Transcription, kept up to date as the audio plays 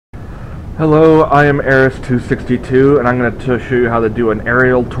Hello, I am Aris262, and I'm going to show you how to do an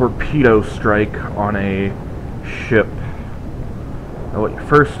aerial torpedo strike on a ship. Now,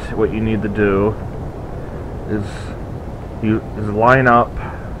 what you need to do is line up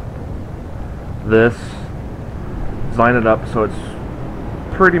this, line it up so it's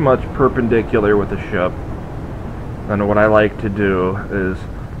pretty much perpendicular with the ship. And what I like to do is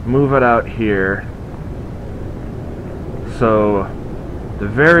move it out here so the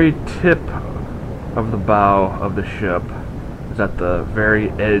very tip of the bow of the ship is at the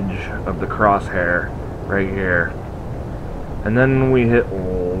very edge of the crosshair right here. And then we hit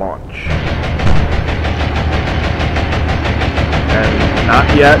launch. And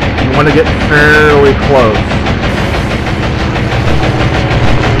not yet. You want to get fairly close.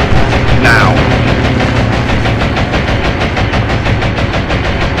 Now.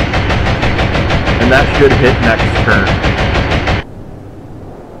 And that should hit next turn,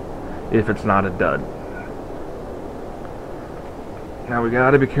 if it's not a dud. Now we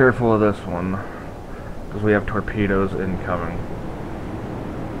gotta be careful of this one, because we have torpedoes incoming.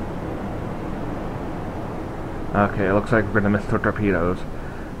 Okay, it looks like we're gonna miss the torpedoes.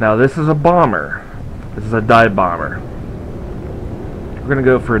 Now this is a bomber. This is a dive bomber. We're gonna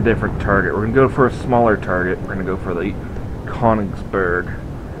go for a different target. We're gonna go for a smaller target. We're gonna go for the Königsberg.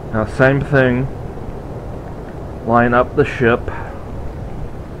 Now same thing. Line up the ship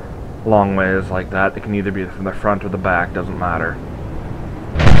long ways like that. It can either be from the front or the back, doesn't matter.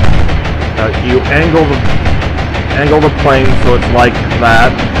 You angle the plane so it's like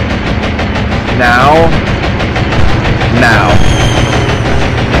that. Now.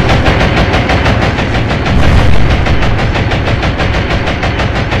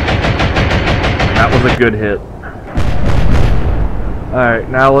 That was a good hit. Alright,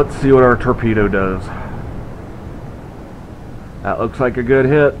 now let's see what our torpedo does. That looks like a good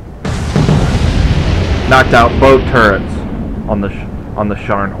hit. Knocked out both turrets on the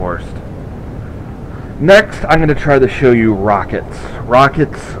Scharnhorst. Next, I'm going to try to show you rockets.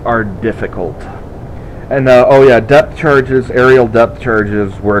 Rockets are difficult. And, oh yeah, depth charges, aerial depth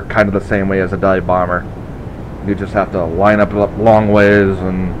charges work kind of the same way as a dive bomber. You just have to line up long ways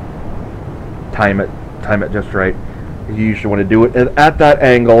and time it just right. You usually want to do it at that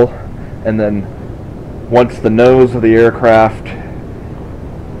angle, and then once the nose of the aircraft,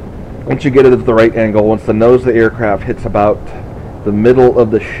 once you get it at the right angle, once the nose of the aircraft hits about the middle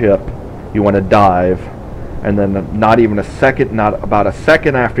of the ship, you want to dive, and then not about a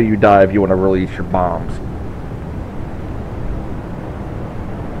second after you dive, you want to release your bombs.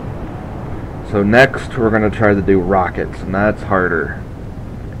 So next we're going to try to do rockets, and that's harder.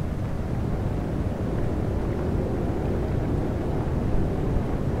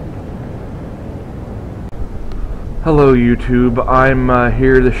 Hello YouTube, I'm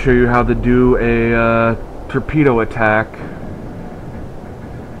here to show you how to do a torpedo attack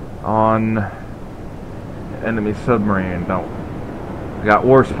on enemy submarine. We got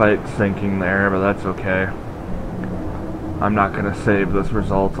war spikes sinking there, but that's okay. I'm not going to save those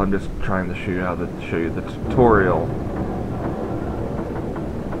results, I'm just trying to show you the tutorial.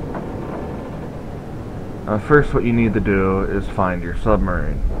 First what you need to do is find your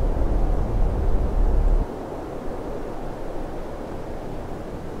submarine.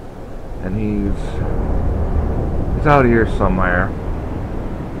 And he's out here somewhere.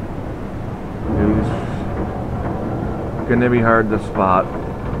 He's gonna be hard to spot.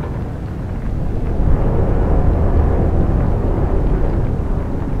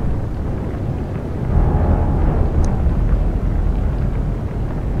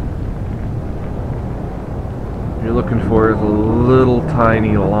 What you're looking for is a little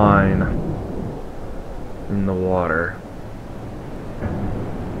tiny line in the water.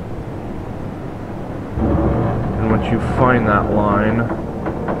 Once you find that line, I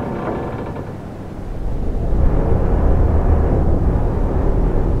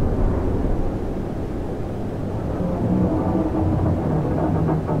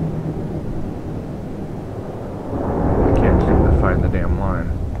can't seem to find the damn line.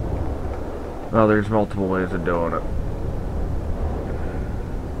 Well, there's multiple ways of doing it.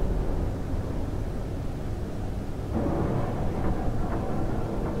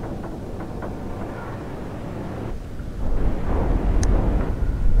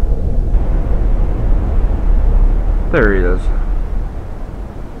 There he is.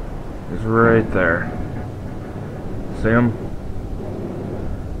 He's right there. See him?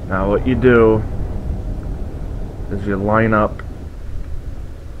 Now what you do is you line up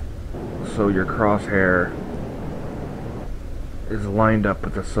so your crosshair is lined up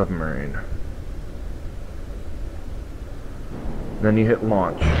with the submarine. Then you hit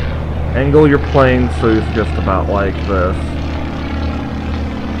launch. Angle your plane so it's just about like this.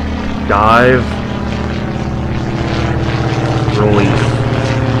 Dive. Release.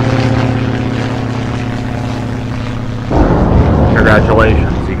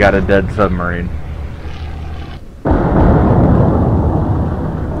 Congratulations, you got a dead submarine.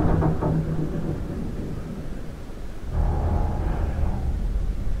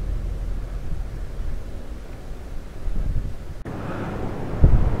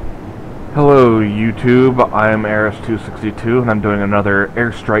 Hello YouTube, I am Aris262 and I'm doing another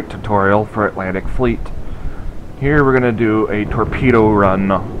airstrike tutorial for Atlantic Fleet. Here we're going to do a torpedo run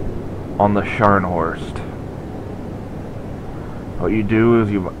on the Scharnhorst. What you do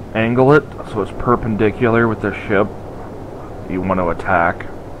is you angle it so it's perpendicular with the ship you want to attack.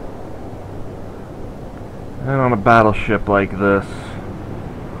 And on a battleship like this,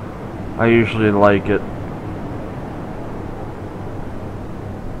 I usually like it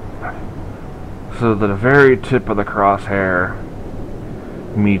so that the very tip of the crosshair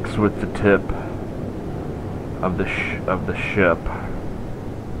meets with the tip of the ship,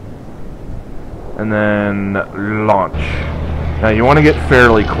 and then launch. Now you want to get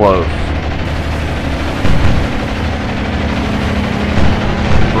fairly close,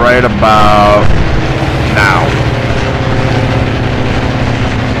 right about now.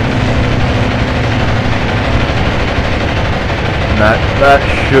 And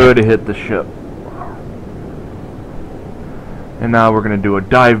that should hit the ship. And now we're going to do a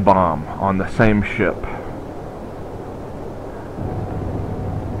dive bomb on the same ship.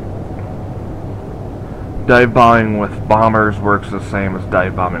 Dive bombing with bombers works the same as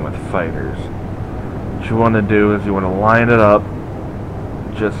dive bombing with fighters. What you want to do is you want to line it up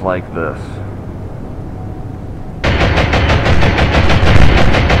just like this.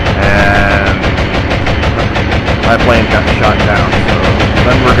 And my plane got shot down, so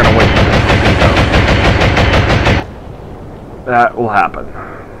then we're going to wait for the torpedo. That will happen.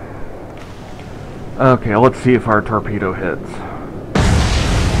 Okay, let's see if our torpedo hits.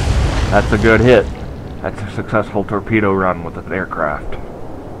 That's a good hit. That's a successful torpedo run with an aircraft.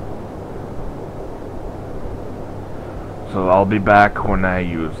 So I'll be back when I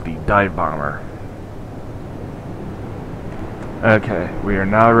use the dive bomber. Okay, we are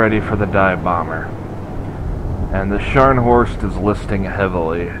now ready for the dive bomber. And the Scharnhorst is listing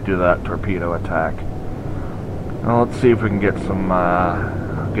heavily due to that torpedo attack. Now let's see if we can get some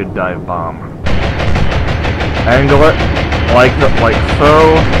good dive bomb. Angle it like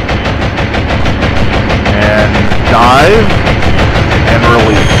so, and dive and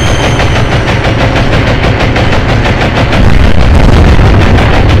release.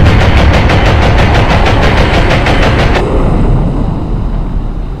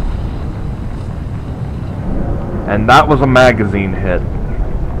 And that was a magazine hit.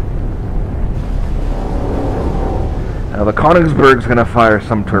 Now the Königsberg's going to fire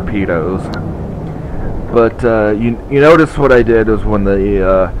some torpedoes, but you notice what I did was when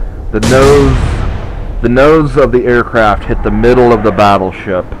the nose of the aircraft hit the middle of the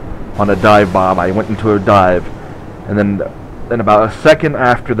battleship on a dive bomb. I went into a dive, and then about a second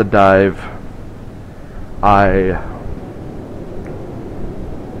after the dive, I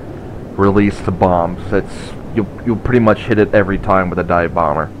released the bombs. You'll pretty much hit it every time with a dive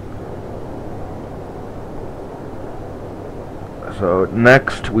bomber. So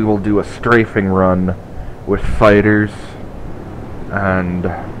next we will do a strafing run with fighters and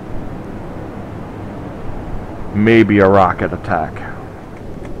maybe a rocket attack.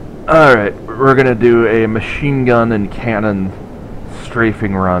 Alright, we're gonna do a machine gun and cannon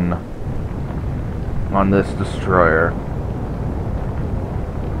strafing run on this destroyer.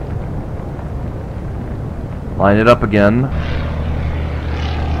 Line it up again.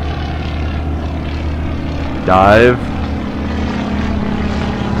 Dive.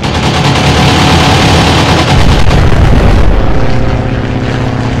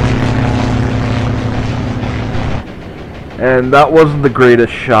 And that wasn't the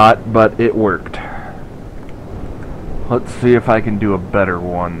greatest shot, but it worked. Let's see if I can do a better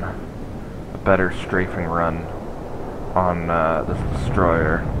one. A better strafing run on this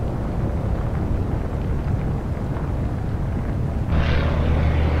destroyer.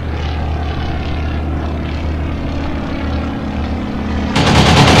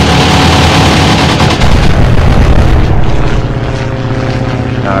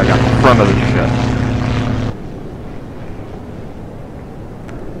 Now I got the front of the ship.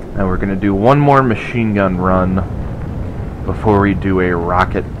 Now we're going to do one more machine gun run before we do a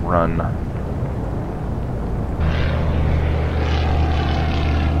rocket run.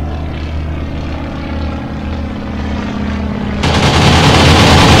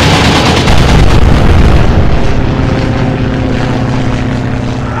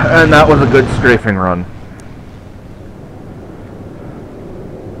 And that was a good strafing run.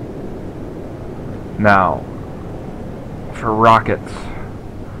 Now, for rockets.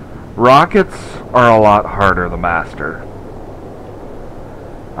 Rockets are a lot harder to master.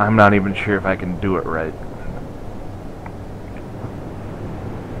 I'm not even sure if I can do it right.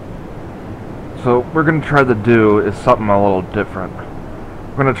 So what we're going to try to do is something a little different.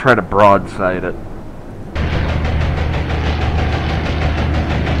 We're going to try to broadside it.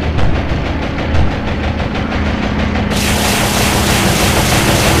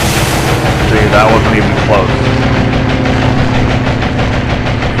 See, that wasn't even close.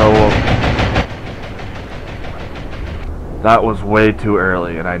 So that was way too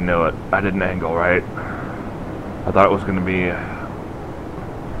early, and I knew it. I didn't angle right. I thought it was going to be...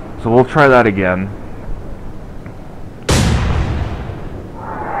 So we'll try that again.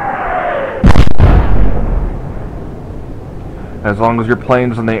 As long as your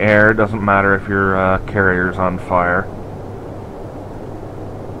plane's in the air, it doesn't matter if your carrier's on fire.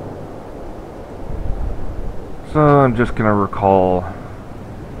 So I'm just going to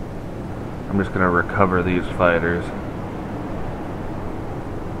recover these fighters.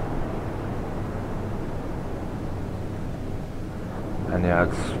 And yeah,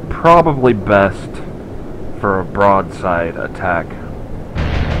 it's probably best for a broadside attack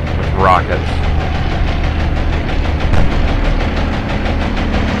with rockets.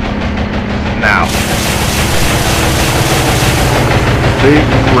 Now. See,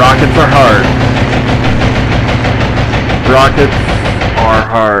 rockets are hard. Rockets are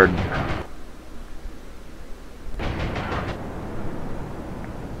hard.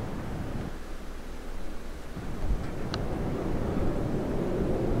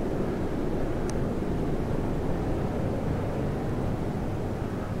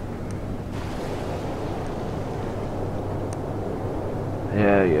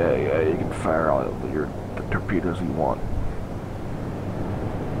 Yeah, you can fire all the torpedoes you want.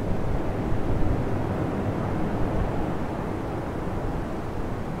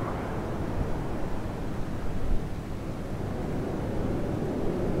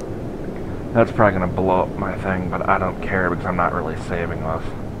 That's probably going to blow up my thing, but I don't care because I'm not really saving us.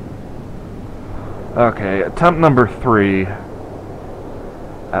 Okay, attempt number 3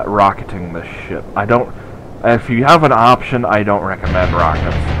 at rocketing this ship. If you have an option, I don't recommend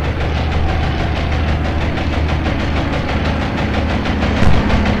rockets.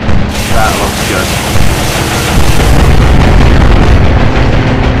 That looks good.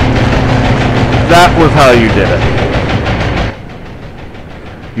 That was how you did it.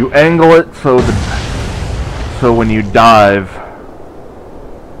 You angle it so when you dive,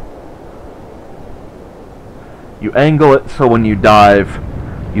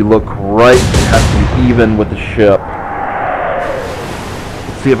 you look right, it has to be even with the ship.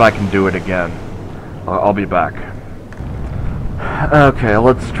 Let's see if I can do it again. I'll be back. Okay,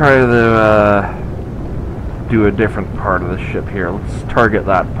 let's try to do a different part of the ship here. Let's target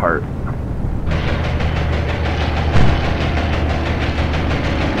that part.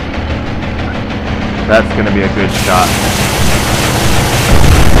 That's going to be a good shot.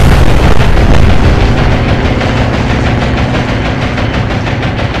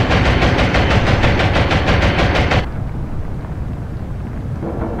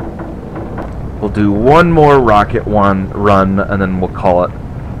 We'll do one more rocket run, and then we'll call it.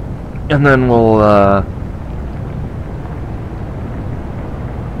 And then we'll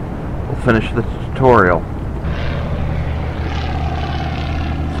finish the tutorial.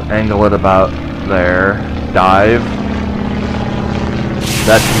 So angle it about there. Dive.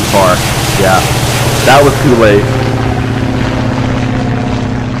 That's too far. Yeah. That was too late.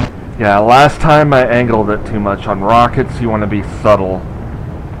 Yeah, last time I angled it too much. On rockets, you want to be subtle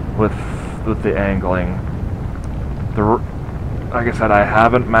with the angling. Like I said, I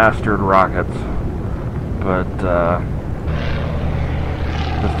haven't mastered rockets, but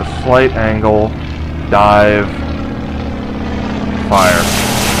just a slight angle, dive, fire.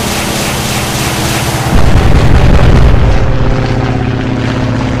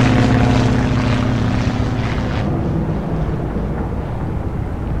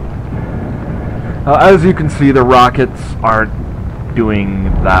 As you can see, the rockets aren't doing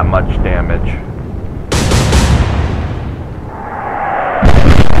that much damage.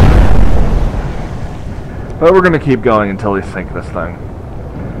 But we're going to keep going until we sink this thing.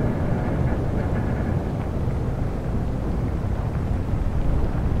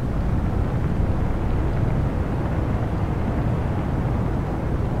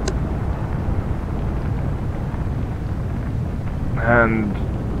 And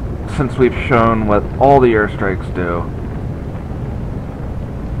since we've shown what all the airstrikes do,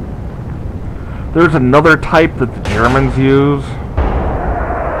 There's another type that the Germans use.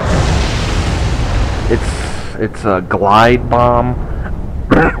 It's a glide bomb.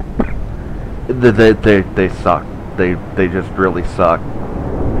 They suck. They just really suck.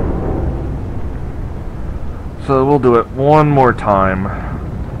 So we'll do it one more time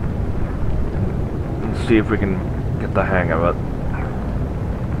and see if we can get the hang of it.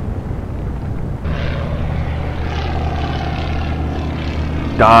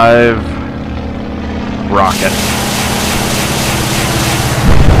 Dive. Rocket.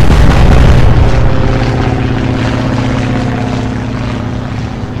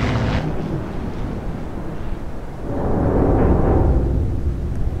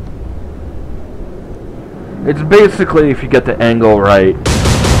 It's basically, if you get the angle right,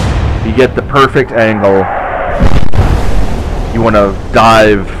 you get the perfect angle, you want to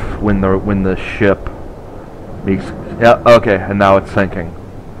dive when the ship makes, yeah, okay, and now it's sinking.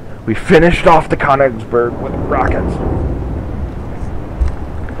 We finished off the Königsberg with rockets.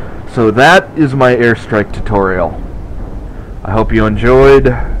 So that is my airstrike tutorial. I hope you enjoyed.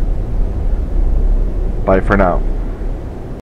 Bye for now.